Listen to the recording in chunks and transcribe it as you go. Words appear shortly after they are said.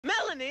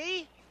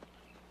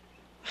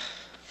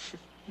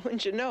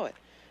Wouldn't you know it?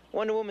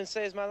 Wonder Woman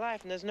saves my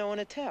life, and there's no one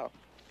to tell.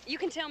 You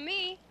can tell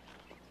me.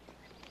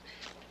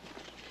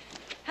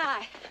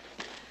 Hi,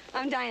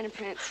 I'm Diana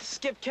Prince.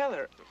 Skip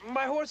Keller.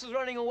 My horse was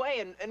running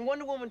away, and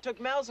Wonder Woman took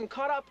Mel's and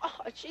caught up. Oh,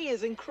 she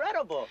is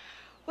incredible.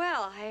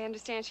 Well, I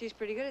understand she's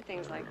pretty good at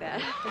things like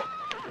that.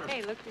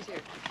 Hey, look who's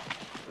here.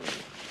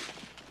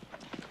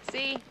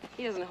 See?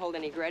 He doesn't hold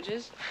any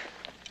grudges.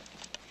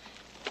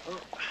 Oh.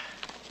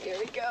 Here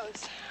he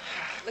goes.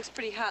 Looks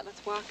pretty hot.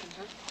 Let's walk him,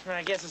 huh?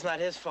 I guess it's not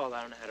his fault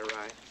I don't know how to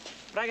ride.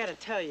 But I gotta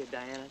tell you,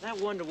 Diana, that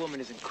Wonder Woman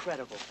is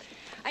incredible.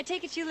 I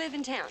take it you live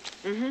in town?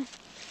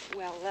 Mm-hmm.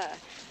 Well,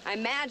 I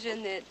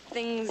imagine that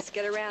things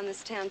get around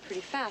this town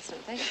pretty fast,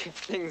 don't they?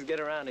 Things get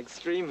around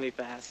extremely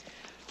fast.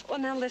 Well,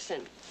 now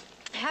listen.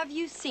 Have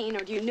you seen, or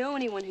do you know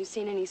anyone who's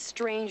seen any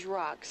strange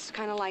rocks,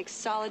 kind of like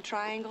solid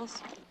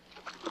triangles?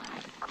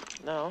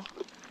 No.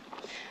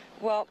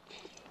 Well,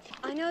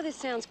 I know this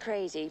sounds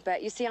crazy,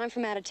 but you see, I'm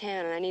from out of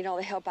town, and I need all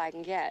the help I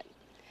can get.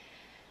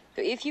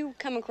 So if you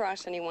come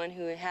across anyone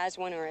who has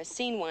one or has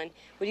seen one,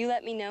 would you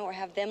let me know or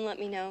have them let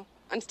me know?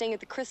 I'm staying at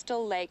the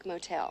Crystal Lake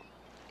Motel.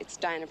 It's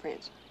Diana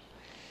Prince.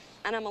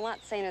 And I'm a lot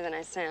saner than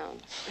I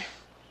sound.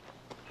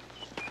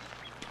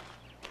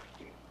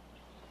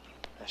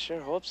 I sure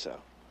hope so.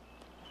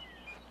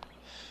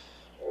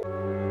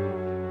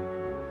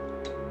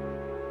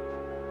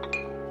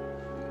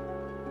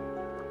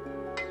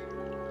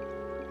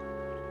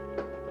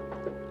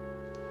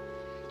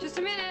 Just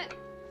a minute.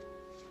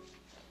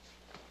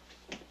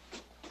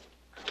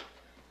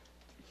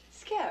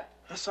 Skip.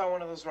 I saw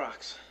one of those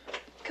rocks.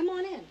 Come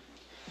on in.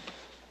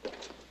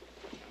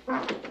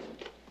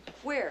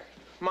 Where?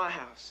 My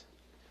house.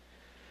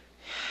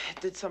 It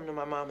did something to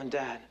my mom and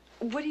dad.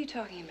 What are you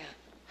talking about?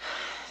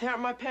 They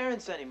aren't my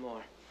parents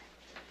anymore.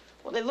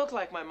 Well, they look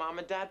like my mom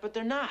and dad, but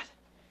they're not.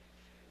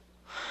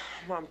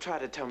 Mom tried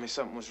to tell me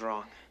something was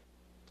wrong.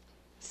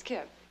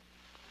 Skip,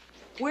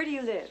 where do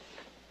you live?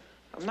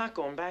 I'm not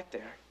going back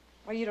there.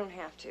 Well, you don't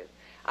have to.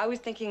 I was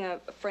thinking a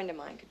friend of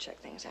mine could check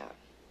things out.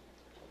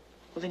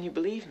 Well, then you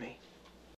believe me.